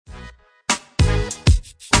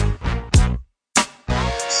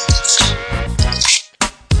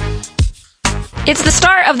It's the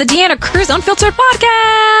start of the Deanna Cruz Unfiltered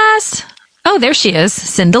podcast. Oh, there she is.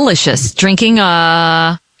 Cindelicious. Drinking, what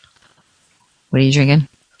are you drinking?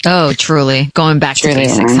 Oh, Truly. Going back to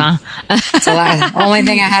basics, huh? It's the only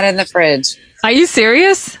thing I had in the fridge. Are you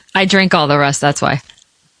serious? I drank all the rest. That's why.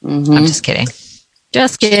 Mm-hmm. I'm just kidding.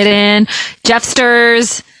 Just kidding.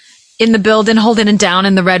 Jeffsters in the building, holding it down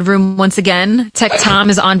in the red room once again. Tech Tom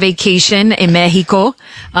is on vacation in Mexico.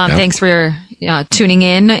 Thanks for tuning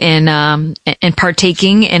in and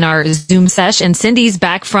partaking in our Zoom sesh. And Cindy's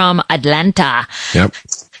back from Atlanta. Yep.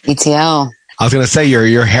 ETL. I was going to say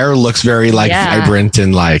your hair looks very vibrant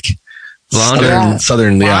and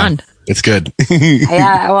southern. Blonde. Yeah, it's good.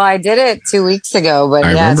 Yeah. Well, I did it 2 weeks ago, but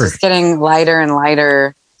it's just getting lighter and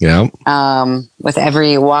lighter. Yeah. With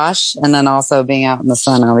every wash, and then also being out in the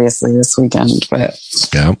sun, obviously this weekend. But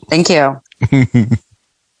yeah. Thank you.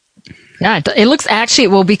 Yeah, it looks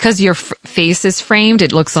actually, because your face is framed,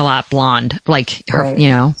 it looks a lot blonde, like her,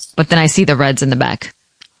 right. But then I see the reds in the back.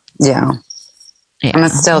 Yeah. I'm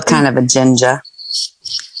still kind of a ginger.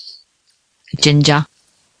 Ginger.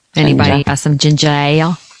 Anybody got some ginger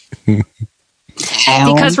ale?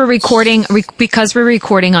 Because we're recording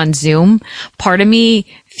on Zoom, part of me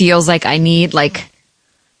feels like I need a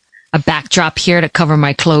backdrop here to cover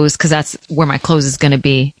my clothes, because that's where my clothes is going to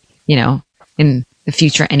be, in the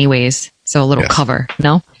future anyways. So a little cover,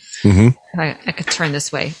 no? Mm-hmm. I could turn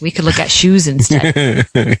this way. We could look at shoes instead.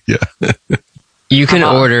 Yeah. You can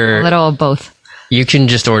order a little of both. You can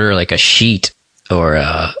just order a sheet or,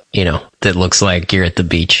 that looks like you're at the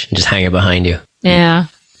beach and just hang it behind you. Yeah.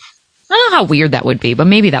 I don't know how weird that would be, but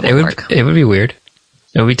maybe that would work. It would be weird.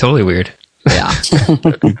 It would be totally weird. Yeah.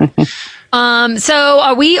 So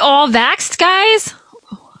are we all vaxxed, guys?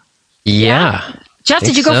 Yeah. Jeff,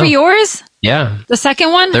 did you go for yours? Yeah. The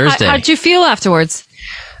second one? Thursday. How'd you feel afterwards?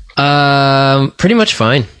 Pretty much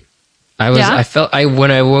fine. I felt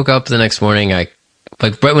when I woke up the next morning, right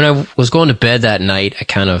when I was going to bed that night, I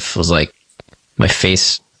kind of was my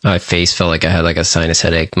face felt like I had a sinus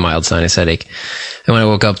headache, mild sinus headache. And when I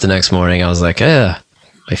woke up the next morning, I was like,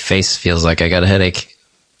 my face feels like I got a headache,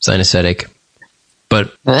 sinus headache.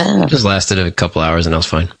 But it just lasted a couple hours and I was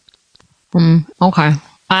fine. Okay.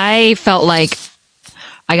 I felt like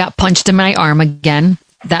I got punched in my arm again.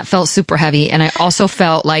 That felt super heavy. And I also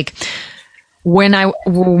felt like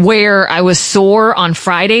where I was sore on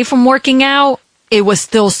Friday from working out, it was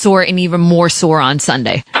still sore and even more sore on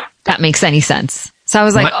Sunday. That makes any sense. So I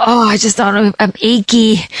was like, I just don't know. I'm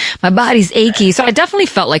achy. My body's achy. So I definitely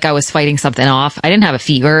felt like I was fighting something off. I didn't have a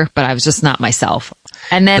fever, but I was just not myself.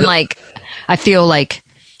 And then I feel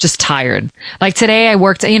just tired. Today I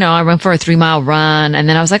worked, I went for a 3-mile run, and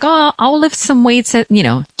then I was like, I'll lift some weights,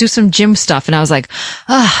 do some gym stuff. And I was like,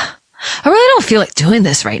 I really don't feel like doing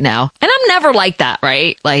this right now. And I'm never like that,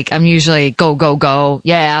 right? I'm usually go, go, go.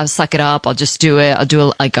 Yeah, I'll suck it up. I'll just do it. I'll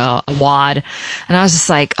do a WOD. And I was just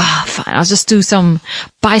like, fine. I'll just do some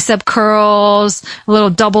bicep curls, a little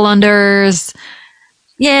double unders.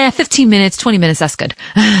 Yeah, 15 minutes, 20 minutes. That's good.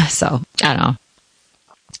 So I don't know.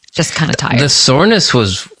 Just kind of tired. The soreness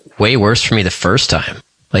was way worse for me the first time.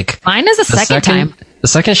 Mine is the second time. The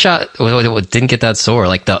second shot didn't get that sore.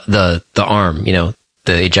 The arm,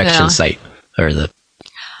 the ejection site or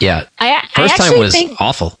first time was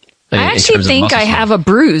awful. I actually think I have a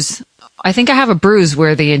bruise. I think I have a bruise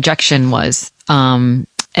where the injection was. And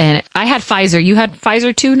I had Pfizer. You had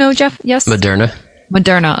Pfizer too? No, Jeff? Yes? Moderna.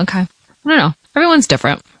 Okay. I don't know. Everyone's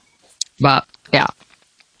different. But yeah.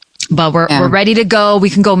 But we're ready to go. We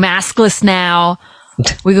can go maskless now.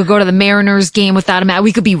 We could go to the Mariners game without a mask.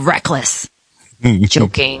 We could be reckless.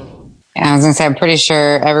 Joking. Yeah, I was going to say, I'm pretty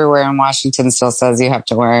sure everywhere in Washington still says you have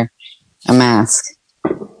to wear a mask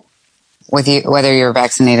whether you're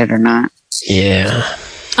vaccinated or not. Yeah.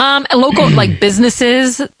 Local,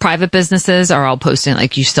 businesses, private businesses are all posting,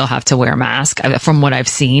 you still have to wear a mask from what I've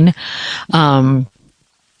seen.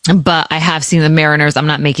 But I have seen the Mariners. I'm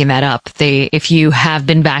not making that up. If you have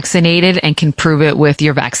been vaccinated and can prove it with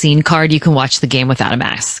your vaccine card, you can watch the game without a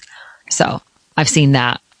mask. So I've seen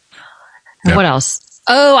that. Yep. What else?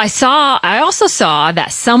 Oh, I also saw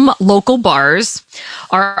that some local bars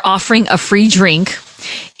are offering a free drink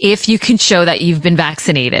if you can show that you've been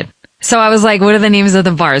vaccinated. So I was like, what are the names of the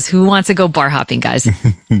bars? Who wants to go bar hopping, guys?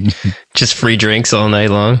 Just free drinks all night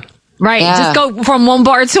long. Right. Yeah. Just go from one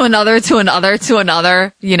bar to another, and here's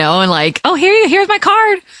my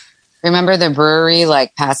card. Remember the brewery,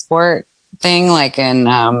 passport thing? In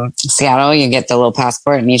Seattle, you get the little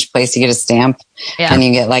passport, and each place you get a stamp, and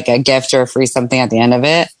you get a gift or a free something at the end of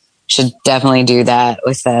it. Should definitely do that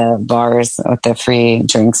with the bars, with the free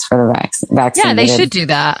drinks for the vaccinated. Yeah, they should do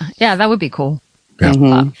that. Yeah, that would be cool. Yeah.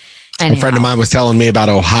 Mm-hmm. A friend of mine was telling me about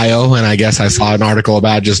Ohio, and I guess I saw an article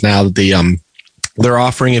about just now that they're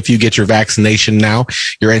offering, if you get your vaccination now,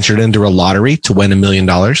 you're entered into a lottery to win $1 million.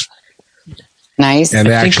 Nice. And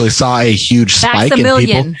they actually saw a huge spike in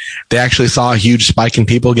people. They actually saw a huge spike in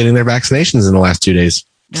people getting their vaccinations in the last 2 days.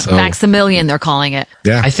 So, Vax-A-Million, they're calling it.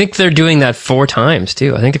 Yeah. I think they're doing that 4 times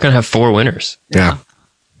too. I think they're going to have 4 winners. Yeah.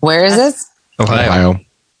 Where is this? Ohio.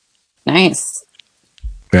 Nice.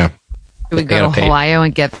 Yeah. Do we go to Ohio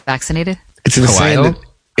and get vaccinated? It's insane.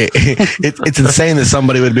 It's insane that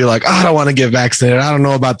somebody would be like, I don't want to get vaccinated. I don't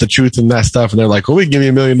know about the truth and that stuff. And they're like, well, we can give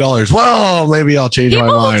you $1 million. Well, maybe I'll change my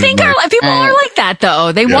mind. People are like that,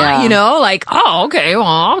 though. They want, like, oh, okay, well,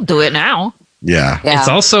 I'll do it now. Yeah. It's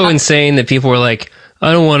also insane that people were like,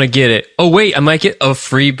 I don't want to get it. Oh, wait, I might get a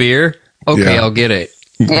free beer. Okay, I'll get it.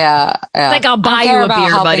 Yeah. Like, I'll buy you a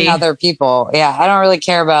beer, buddy. Other people. Yeah. I don't really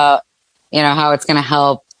care about, how it's going to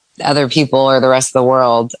help other people or the rest of the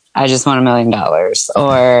world. I just want $1 million,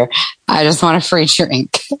 or I just want a free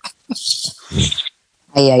drink.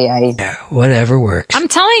 Yeah, whatever works. I'm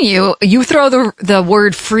telling you, you throw the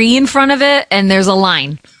word free in front of it and there's a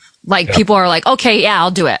line. Like people are like, okay, yeah,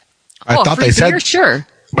 I'll do it. I thought they said, sure.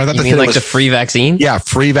 I thought you mean like the free vaccine? Yeah,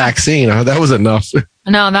 free vaccine. That was enough.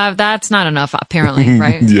 No, that's not enough, apparently,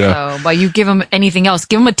 right? Yeah. So, but you give them anything else.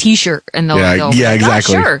 Give them a T-shirt and they'll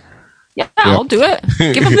exactly. Oh, sure. Yeah, I'll do it.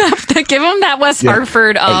 Give them that West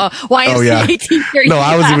Hartford YMCA T-shirt. No,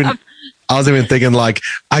 I was even thinking like,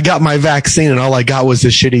 I got my vaccine and all I got was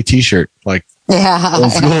this shitty T-shirt, like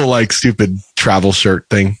old school, like stupid travel shirt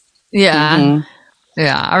thing. Yeah. Mm-hmm.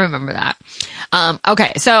 Yeah, I remember that.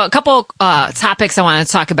 Okay, so a couple topics I wanted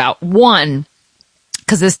to talk about. One,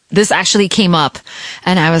 because this actually came up,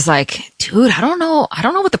 and I was like, dude, I don't know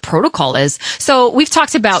what the protocol is. So we've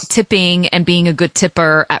talked about tipping and being a good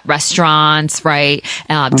tipper at restaurants, right?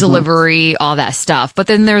 Delivery, all that stuff. But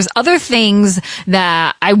then there's other things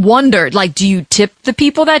that I wondered, like, do you tip the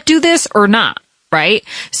people that do this or not? Right?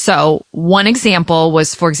 So one example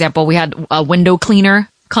was, for example, we had a window cleaner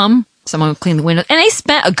come. Someone would clean the window, and they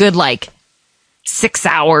spent a good 6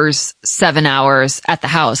 hours, 7 hours at the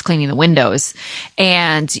house cleaning the windows.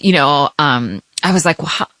 And, I was like,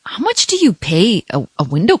 well, how much do you pay a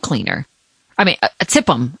window cleaner? I mean, a tip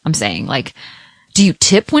them, I'm saying. Like, do you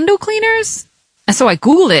tip window cleaners? And so I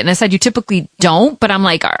Googled it and I said, you typically don't, but I'm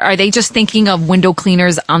like, are they just thinking of window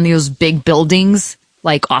cleaners on those big buildings,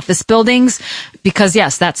 like office buildings? Because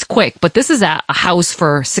yes, that's quick, but this is at a house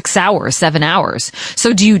for 6 hours, 7 hours.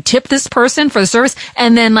 So do you tip this person for the service?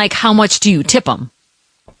 And then how much do you tip them?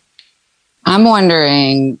 I'm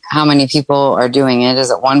wondering how many people are doing it. Is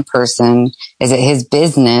it one person? Is it his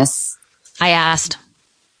business?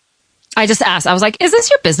 I just asked. I was like, "Is this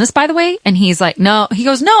your business, by the way?" And he's like, "No." He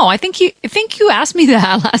goes, "No, I think you asked me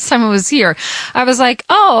that last time I was here." I was like,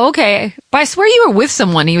 "Oh, okay." But I swear you were with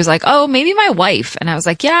someone. He was like, "Oh, maybe my wife." And I was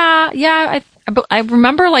like, "Yeah." I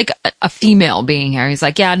remember a female being here. He's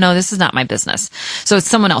like, "Yeah, no, this is not my business. So it's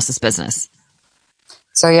someone else's business."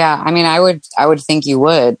 So yeah, I mean, I would think you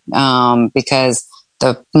would, because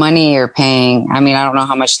the money you're paying. I mean, I don't know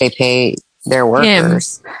how much they pay their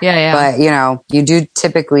workers. Yeah. But you do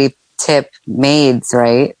typically tip maids,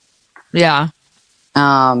 right? Yeah.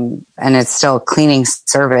 And it's still a cleaning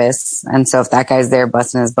service. And so if that guy's there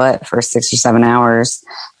busting his butt for 6 or 7 hours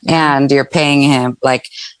and you're paying him like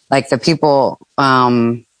the people,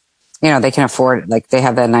 they can afford, they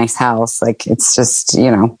have that nice house. It's just,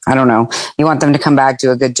 I don't know. You want them to come back, do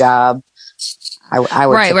a good job. I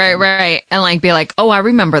would. Right. And be like, oh, I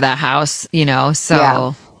remember that house,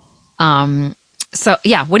 so, so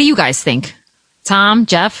yeah. What do you guys think? Tom,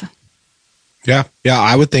 Jeff? Yeah,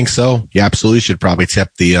 I would think so. You absolutely should probably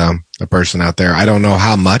tip the person out there. I don't know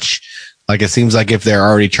how much. It seems like if they're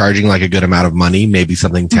already charging a good amount of money, maybe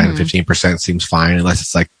something 10, 15% seems fine, unless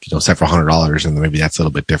it's several $100s, and maybe that's a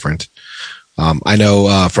little bit different. I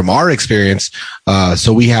know from our experience,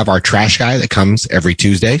 so we have our trash guy that comes every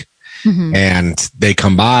Tuesday, and they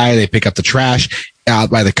come by, they pick up the trash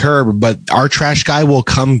out by the curb, but our trash guy will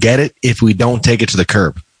come get it if we don't take it to the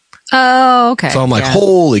curb. Oh, okay. So I'm like,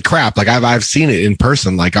 holy crap. I've seen it in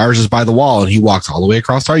person. Ours is by the wall and he walks all the way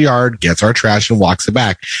across our yard, gets our trash and walks it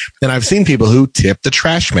back. And I've seen people who tip the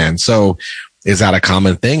trash man. So is that a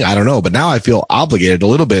common thing? I don't know. But now I feel obligated a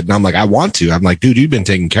little bit. And I'm like, I want to. I'm like, dude, you've been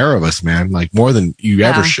taking care of us, man. More than you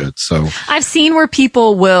ever should. So I've seen where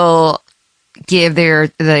people will give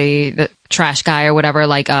the trash guy or whatever,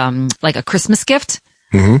 like a Christmas gift.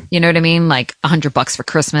 Mm-hmm. You know what I mean? $100 for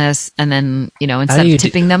Christmas. And then, instead of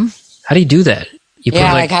tipping them. How do you do that? You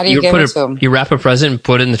how do you give it to them? You wrap a present and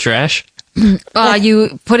put it in the trash?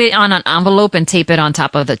 You put it on an envelope and tape it on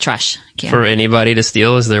top of the trash can. For anybody to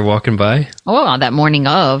steal as they're walking by? Oh, that morning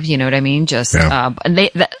of, you know what I mean? Just,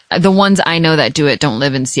 the ones I know that do it don't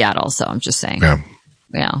live in Seattle, so I'm just saying.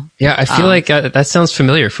 Yeah, I feel like that sounds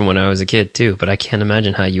familiar from when I was a kid too, but I can't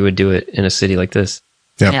imagine how you would do it in a city like this.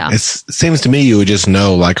 Yeah. It seems to me you would just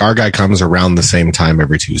know, like, our guy comes around the same time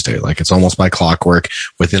every Tuesday. Like, it's almost by clockwork.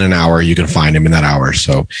 Within an hour, you can find him in that hour.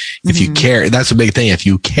 So if you care, that's a big thing. If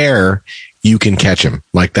you care, you can catch him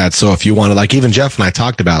like that. So if you want to, like, even Jeff and I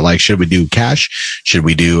talked about, like, should we do cash? Should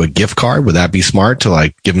we do a gift card? Would that be smart to,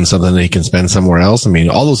 like, give him something that he can spend somewhere else? I mean,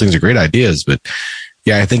 all those things are great ideas, but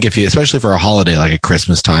yeah, I think if you, especially for a holiday, like at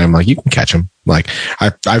Christmas time, like, you can catch him. Like,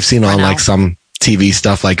 I've seen on like some TV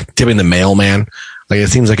stuff, like tipping the mailman. Like, it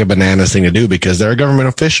seems like a bananas thing to do because they're a government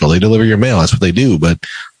official. They deliver your mail. That's what they do. But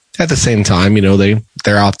at the same time, you know,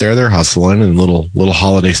 they're out there, they're hustling, and little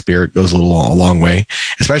holiday spirit goes a long way,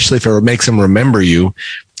 especially if it makes them remember you,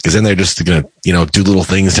 because then they're just going to, you know, do little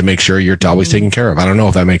things to make sure you're always taken care of. I don't know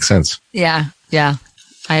if that makes sense. Yeah.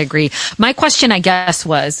 I agree. My question, I guess,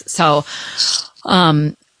 was, so,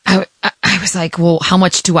 I was like, well, how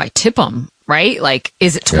much do I tip them? Right? Like,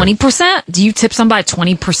 is it 20%? Do you tip somebody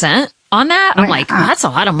 20%? On that, I'm like, that's a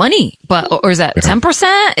lot of money. But, or is that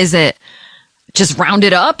 10%? Is it just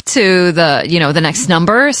rounded up to the, you know, the next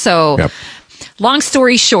number? So long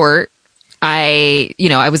story short, I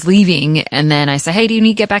was leaving and then I said, hey, do you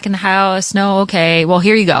need to get back in the house? No. Okay. Well,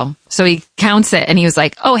 here you go. So he counts it and he was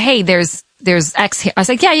like, oh, hey, there's X here. I was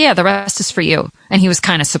like, yeah, the rest is for you. And he was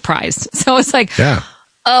kind of surprised. So I was like,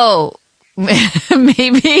 oh,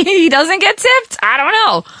 maybe he doesn't get tipped. I don't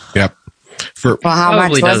know. Yep. Well, how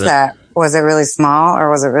much was that? Was it really small or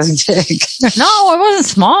was it really big? No, it wasn't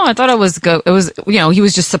small. I thought it was good. It was, you know, he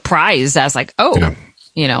was just surprised. I was like,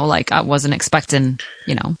 you know, like I wasn't expecting,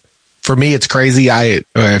 you know. For me, it's crazy.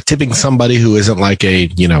 Tipping somebody who isn't like a,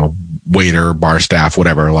 you know, waiter, bar staff,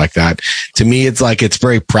 whatever like that. To me, it's like, it's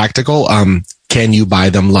very practical. Can you buy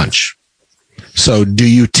them lunch? So do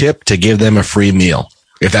you tip to give them a free meal?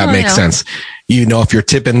 If that makes sense. You know, if you're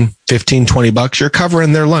tipping $15-20, you're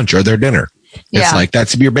covering their lunch or their dinner. It's like,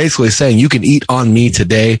 you're basically saying you can eat on me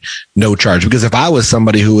today, no charge. Because if I was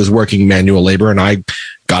somebody who was working manual labor and I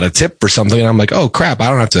got a tip for something and I'm like, oh crap, I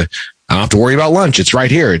don't have to worry about lunch. It's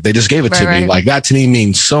right here. They just gave it to me. Like, that to me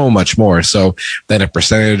means so much more. So than a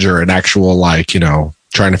percentage or an actual, like, you know,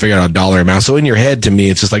 trying to figure out a dollar amount. So in your head, to me,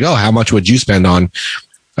 it's just like, oh, how much would you spend on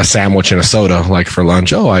a sandwich and a soda, like, for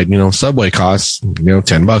lunch? Oh, Subway costs, $10,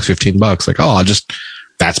 $15. Like, oh,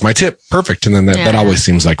 that's my tip. Perfect. And then that always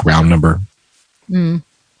seems like round number. Yeah,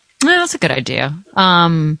 that's a good idea.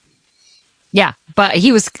 Yeah, but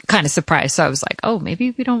he was kind of surprised. So I was like, oh,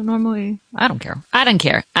 maybe we don't normally, I don't care. I didn't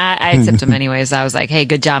care. I tipped him anyways. I was like, hey,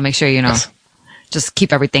 good job. Make sure, you know, just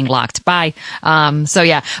keep everything locked. Bye. So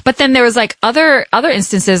yeah, but then there was like other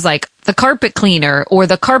instances, like the carpet cleaner or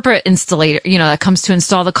the carpet installer, you know, that comes to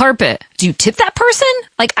install the carpet. Do you tip that person?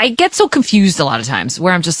 Like, I get so confused a lot of times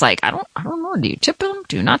where I'm just like, I don't know. Do you tip them?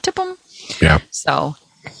 Do you not tip them? Yeah. So.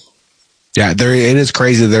 Yeah, it is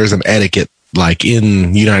crazy. There's an etiquette, like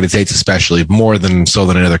in the United States, especially more than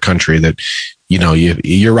another country, that, you know,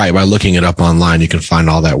 you're right. By looking it up online, you can find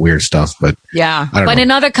all that weird stuff. But yeah, but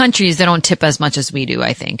in other countries, they don't tip as much as we do,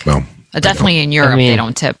 I think. Well, definitely in Europe, they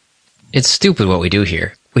don't tip. It's stupid what we do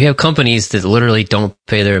here. We have companies that literally don't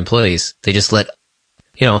pay their employees. They just let,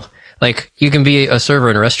 you know, like, you can be a server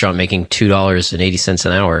in a restaurant making $2.80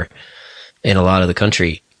 an hour in a lot of the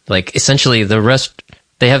country. Like, essentially the rest,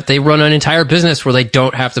 they run an entire business where they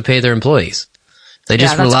don't have to pay their employees. They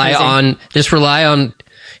just rely on,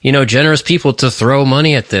 you know, generous people to throw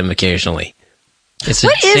money at them occasionally. It's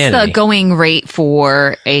what insanity. Is the going rate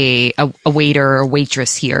for a waiter or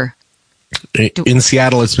waitress here? In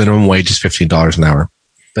Seattle, it's minimum wage is $15 an hour.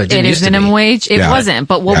 But it is minimum wage? It wasn't,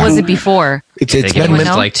 but what was it before? It's been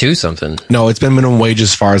like $2 something. No, it's been minimum wage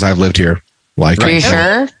as far as I've lived here. Like, are you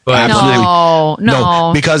sure? Absolutely.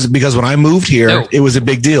 No, because when I moved here, it was a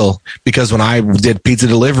big deal. Because when I did pizza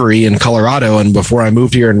delivery in Colorado, and before I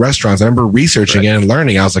moved here in restaurants, I remember researching it and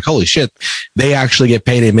learning. I was like, holy shit, they actually get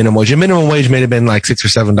paid a minimum wage. A minimum wage may have been like $6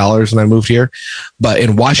 or $7 when I moved here, but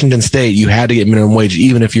in Washington State, you had to get minimum wage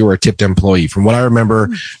even if you were a tipped employee. From what I remember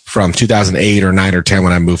from 2008 or 9 or 10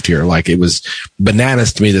 when I moved here, like, it was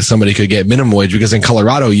bananas to me that somebody could get minimum wage. Because in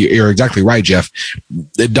Colorado, you're exactly right, Jeff.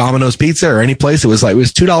 Domino's Pizza or any place, it was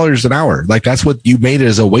 $2 an hour. Like, that's what you made it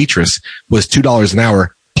as a waitress, was $2 an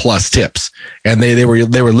hour plus tips. And they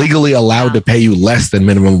were legally allowed to pay you less than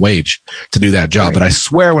minimum wage to do that job. Right. But I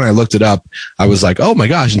swear when I looked it up, I was like, oh my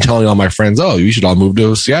gosh, and telling all my friends, oh, you should all move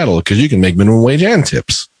to Seattle because you can make minimum wage and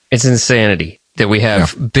tips. It's insanity. that we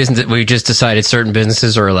have business. We just decided certain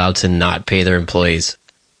businesses are allowed to not pay their employees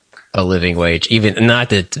a living wage, even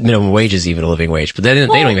not that minimum wage is even a living wage, but they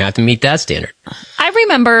don't even have to meet that standard. I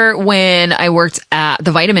remember when I worked at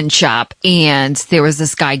the vitamin shop and there was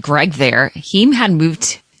this guy, Greg, there. He had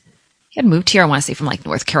moved here, I want to say from like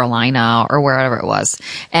North Carolina or wherever it was.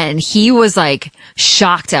 And he was like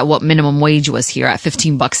shocked at what minimum wage was here at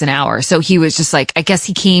 $15 an hour. So he was just like, I guess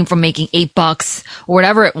he came from making $8 or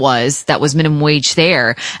whatever it was that was minimum wage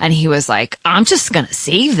there. And he was like, I'm just going to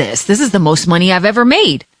save this. This is the most money I've ever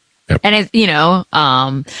made. Yep. And it,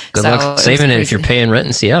 good luck saving it if you're paying rent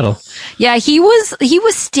in Seattle. Yeah, he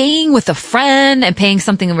was staying with a friend and paying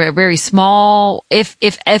something very, very small, if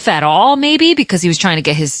at all, maybe, because he was trying to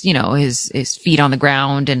get his feet on the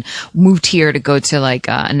ground and moved here to go to like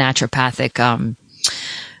a naturopathic, to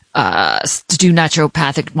do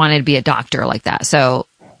naturopathic, wanted to be a doctor like that. So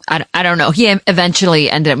I don't know. He eventually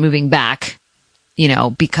ended up moving back,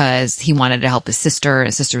 because he wanted to help his sister.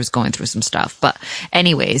 His sister was going through some stuff. But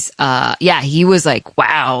anyways, he was like,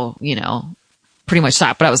 wow, pretty much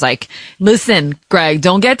shocked. But I was like, listen, Greg,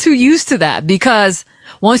 don't get too used to that, because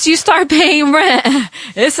once you start paying rent,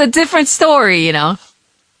 it's a different story,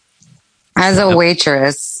 As a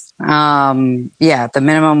waitress, the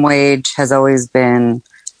minimum wage has always been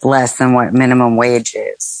less than what minimum wage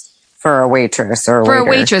is for a waitress or a waiter. For a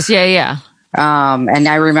waitress, yeah. And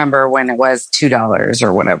I remember when it was $2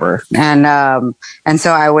 or whatever. And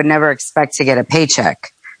so I would never expect to get a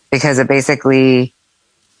paycheck, because it basically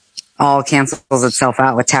all cancels itself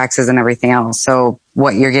out with taxes and everything else. So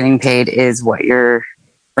what you're getting paid is what you're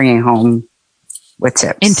bringing home with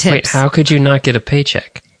tips. In tips. Wait, how could you not get a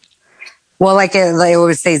paycheck? Well, it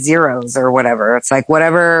would say zeros or whatever. It's like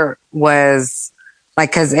whatever was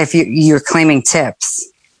like, cause if you're claiming tips,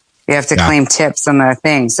 you have to claim tips on the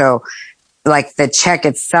thing. So like the check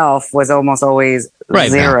itself was almost always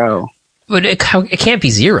zero. But it can't be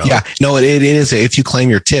zero. Yeah, no, it is. If you claim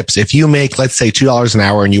your tips, if you make, let's say $2 an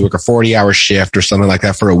hour and you work a 40-hour shift or something like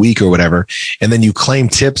that for a week or whatever, and then you claim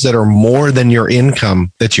tips that are more than your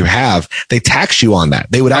income that you have, they tax you on that.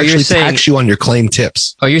 They would actually tax you on your claimed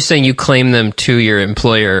tips. Oh, you're saying you claim them to your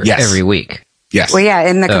employer every week? Yes. Well, yeah,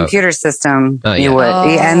 in the computer system, you would.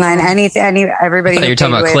 And then everybody. You're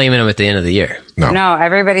talking about claiming them at the end of the year. No,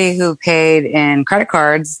 everybody who paid in credit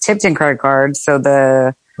cards, tipped in credit cards. So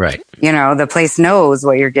the place knows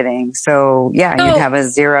what you're getting. So you'd have a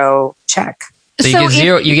zero check. So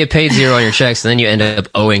you get paid zero on your checks, and then you end up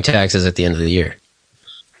owing taxes at the end of the year.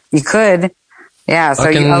 You could. Yeah. So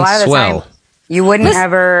a lot of the time, you wouldn't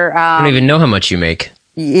ever. I don't even know how much you make.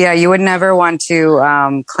 Yeah, you would never want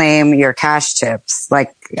to claim your cash tips.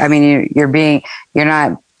 Like, I mean, you're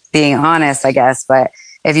not being honest, I guess. But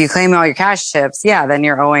if you claim all your cash tips, then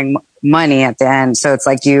you're owing money at the end. So it's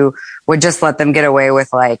like you would just let them get away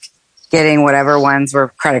with like getting whatever ones were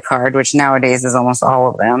credit card, which nowadays is almost all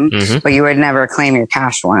of them. Mm-hmm. But you would never claim your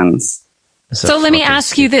cash ones. So let me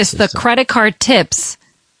ask you this: the credit card tips,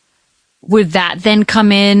 would that then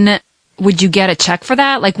come in? Would you get a check for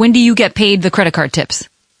that? Like, when do you get paid the credit card tips?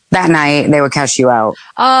 That night, they would cash you out.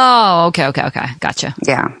 Oh, okay. Gotcha.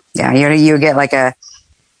 Yeah. You get like a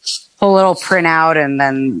whole little printout, and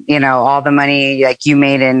then, all the money like you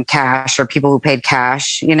made in cash, or people who paid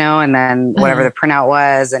cash, and then whatever the printout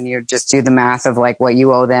was, and you just do the math of like what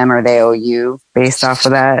you owe them or they owe you based off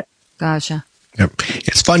of that. Gotcha. Yep.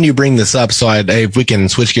 It's fun you bring this up. So if we can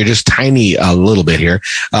switch gear just a little bit here.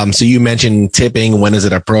 So you mentioned tipping. When is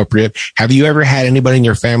it appropriate? Have you ever had anybody in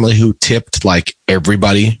your family who tipped like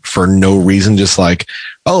everybody for no reason? Just like,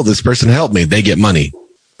 oh, this person helped me, they get money.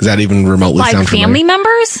 Does that even remotely sound familiar? Like family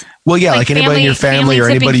members? Well, yeah, like anybody in your family or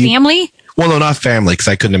anybody. Family? Well, no, not family, because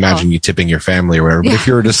I couldn't imagine you tipping your family or whatever. But if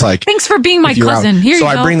you were just like, thanks for being my cousin. Here you go.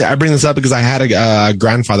 I bring this up because I had a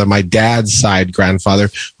grandfather, my dad's side grandfather,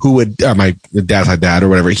 who would, my dad's side dad or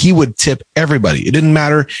whatever, he would tip everybody. It didn't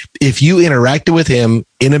matter if you interacted with him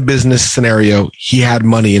in a business scenario, he had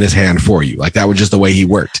money in his hand for you. Like that was just the way he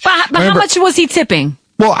worked. But how much was he tipping?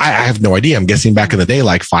 Well, I have no idea. I'm guessing back in the day,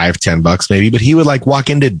 like $5-10 maybe, but he would like walk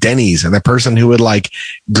into Denny's, and the person who would like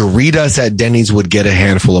greet us at Denny's would get a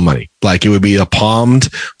handful of money. Like it would be a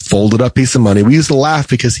palmed, folded up piece of money. We used to laugh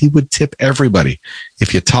because he would tip everybody.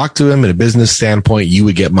 If you talked to him in a business standpoint, you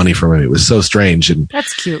would get money from him. It was so strange. And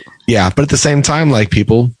that's cute. Yeah. But at the same time, like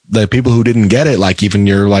the people who didn't get it, like even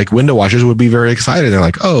your like window washers would be very excited. They're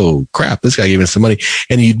like, oh crap, this guy gave us some money.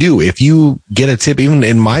 And you do, if you get a tip, even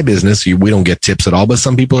in my business, we don't get tips at all, but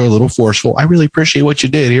some people are a little forceful. I really appreciate what you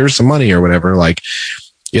did. Here's some money or whatever. Like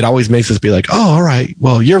it always makes us be like, oh, all right,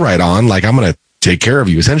 well, you're right on. Like I'm going to take care of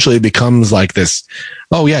you. Essentially it becomes like this,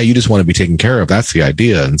 oh yeah, you just want to be taken care of. That's the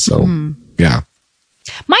idea. And so, yeah.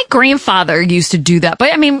 My grandfather used to do that,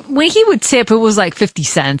 but I mean, when he would tip, it was like 50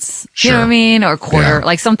 cents, Sure. you know what I mean? Or a quarter, Yeah.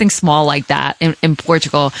 like something small like that in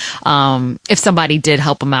Portugal. If somebody did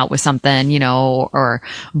help him out with something, you know,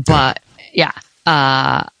 but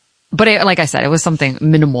like I said, it was something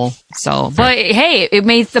minimal. So, but hey, it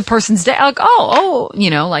made the person's day like, you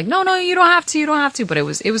know, like, no, you don't have to, but it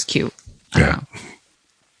was cute. Yeah.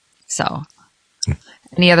 So,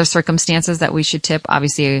 any other circumstances that we should tip?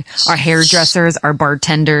 Obviously, our hairdressers, our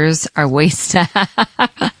bartenders, our wait staff.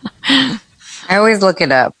 I always look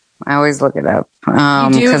it up. Do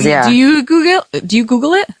you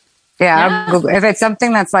Google it? Yeah. I'll Google. If it's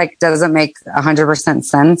something that's like doesn't make 100%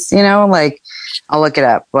 sense, you know, like I'll look it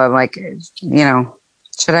up. But I'm like, you know,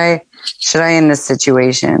 should I in this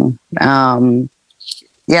situation?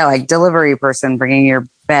 Like delivery person bringing your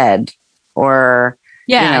bed or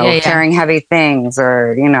carrying heavy things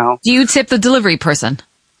or, you know. Do you tip the delivery person?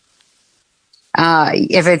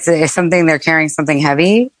 If something they're carrying something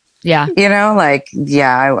heavy, yeah, you know, like,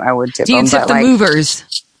 I would tip them. Do you tip the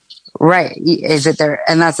movers? Right. Is it there?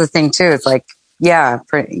 And that's the thing too. It's like,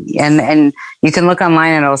 and you can look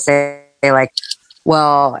online and it'll say like,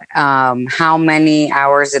 well, how many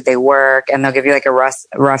hours did they work? And they'll give you like a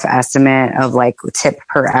rough estimate of like tip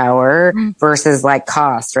per hour versus like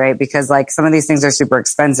cost, right? Because like some of these things are super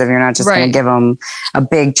expensive. You're not just going to give them a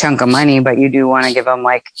big chunk of money, but you do want to give them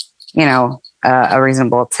like, you know, a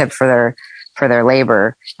reasonable tip for their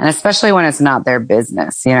labor. And especially when it's not their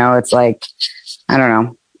business, you know, it's like, I don't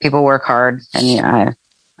know, people work hard and I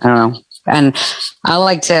don't know. And I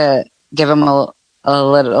like to give them a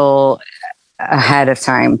little ahead of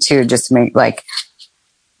time too, just to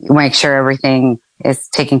make sure everything is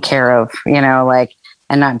taken care of, you know, like,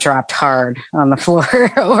 and not dropped hard on the floor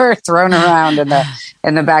or thrown around in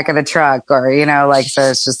the back of the truck or, you know, like, so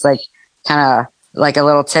it's just like kind of like a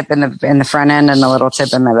little tip in the front end and a little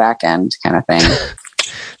tip in the back end kind of thing.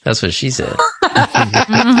 That's what she said.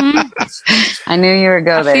 I knew you would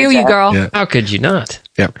go there. I feel you, girl. Yeah. How could you not?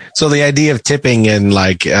 Yeah. So the idea of tipping and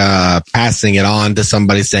like passing it on to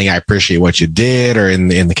somebody saying, I appreciate what you did, or in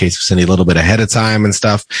the case of Cindy, a little bit ahead of time and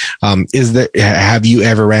stuff. Have you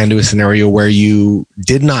ever ran into a scenario where you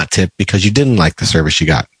did not tip because you didn't like the service you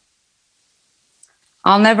got?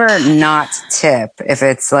 I'll never not tip if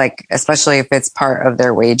it's like, especially if it's part of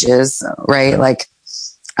their wages, right? Like,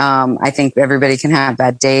 I think everybody can have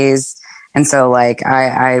bad days. And so like,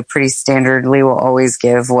 I pretty standardly will always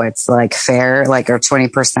give what's like fair, like, or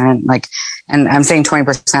 20%, like, and I'm saying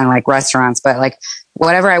 20% like restaurants, but like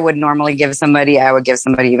whatever I would normally give somebody, I would give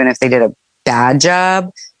somebody even if they did a bad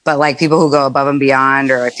job. But like people who go above and beyond,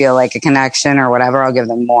 or I feel like a connection or whatever, I'll give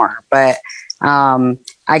them more. But,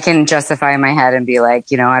 I can justify in my head and be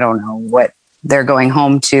like, you know, I don't know what they're going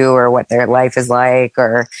home to or what their life is like,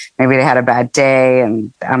 or maybe they had a bad day,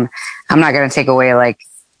 and I'm not going to take away like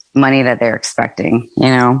money that they're expecting, you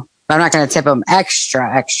know, but I'm not going to tip them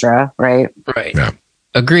extra, right? Right. Yeah.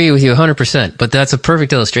 Agree with you 100%, but that's a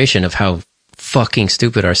perfect illustration of how fucking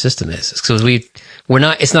stupid our system is. Because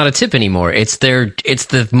it's not a tip anymore. It's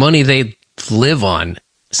the money they live on.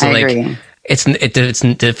 So I like, agree. It's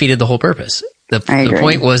defeated the whole purpose. The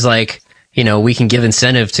point was like, you know, we can give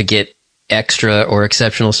incentive to get extra or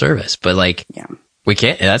exceptional service, but like, we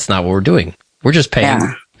can't, that's not what we're doing. We're just paying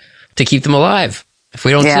to keep them alive. If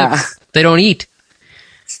we don't tip, they don't eat.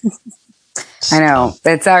 I know.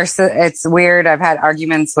 It's weird. I've had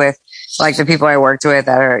arguments with like the people I worked with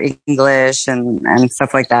that are English and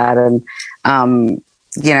stuff like that. And,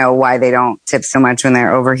 you know, why they don't tip so much when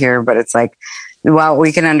they're over here, but it's like, well,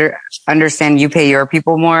 we can understand you pay your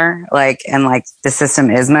people more, like, and like the system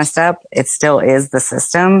is messed up. It still is the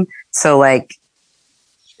system. So like,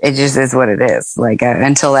 it just is what it is. Like,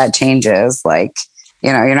 until that changes, like,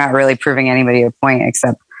 you know, you're not really proving anybody a point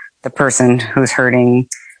except the person who's hurting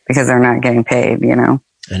because they're not getting paid, you know?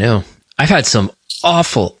 I know. I've had some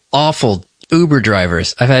awful Uber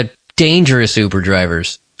drivers. I've had dangerous Uber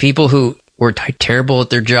drivers, people who were terrible at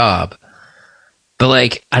their job. But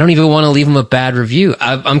like, I don't even want to leave them a bad review.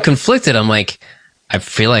 I'm conflicted. I'm like, I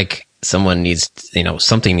feel like something needs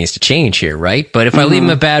to change here, right? But if I leave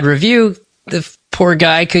him a bad review, the poor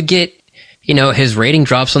guy could get, you know, his rating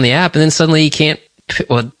drops on the app, and then suddenly he can't.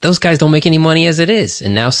 Well, those guys don't make any money as it is,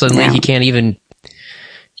 and now suddenly he can't even,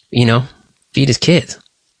 you know, feed his kids.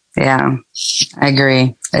 Yeah, I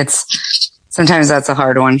agree. Sometimes that's a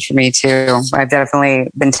hard one for me too. I've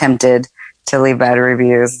definitely been tempted to leave bad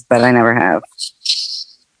reviews, but I never have.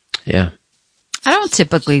 Yeah. I don't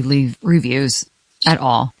typically leave reviews at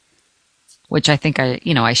all, which I think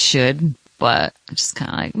I should, but I'm just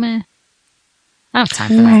kind of like, meh. I don't have time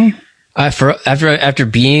for that. After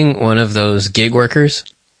being one of those gig workers,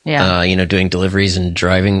 yeah, doing deliveries and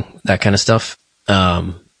driving, that kind of stuff.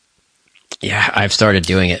 I've started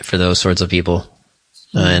doing it for those sorts of people,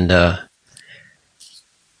 and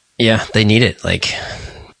they need it. Like,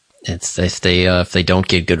 it's if they don't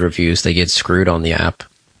get good reviews, they get screwed on the app.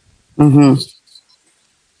 Mm-hmm.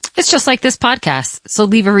 It's just like this podcast. So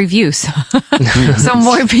leave a review. So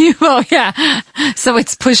more people, So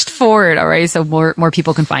it's pushed forward. All right. So more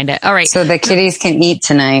people can find it. All right. So the kitties can eat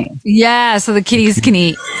tonight. Yeah. So the kitties can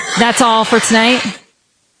eat. That's all for tonight.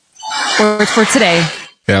 Or for today.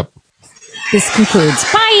 Yep. This concludes.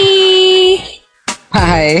 Bye.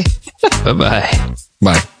 Bye. Bye-bye.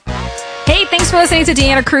 Bye. Hey, thanks for listening to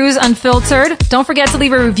Deanna Cruz Unfiltered. Don't forget to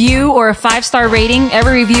leave a review or a 5-star rating.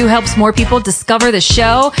 Every review helps more people discover the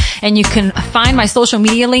show. And you can find my social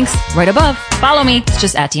media links right above. Follow me. It's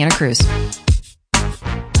just at Deanna Cruz.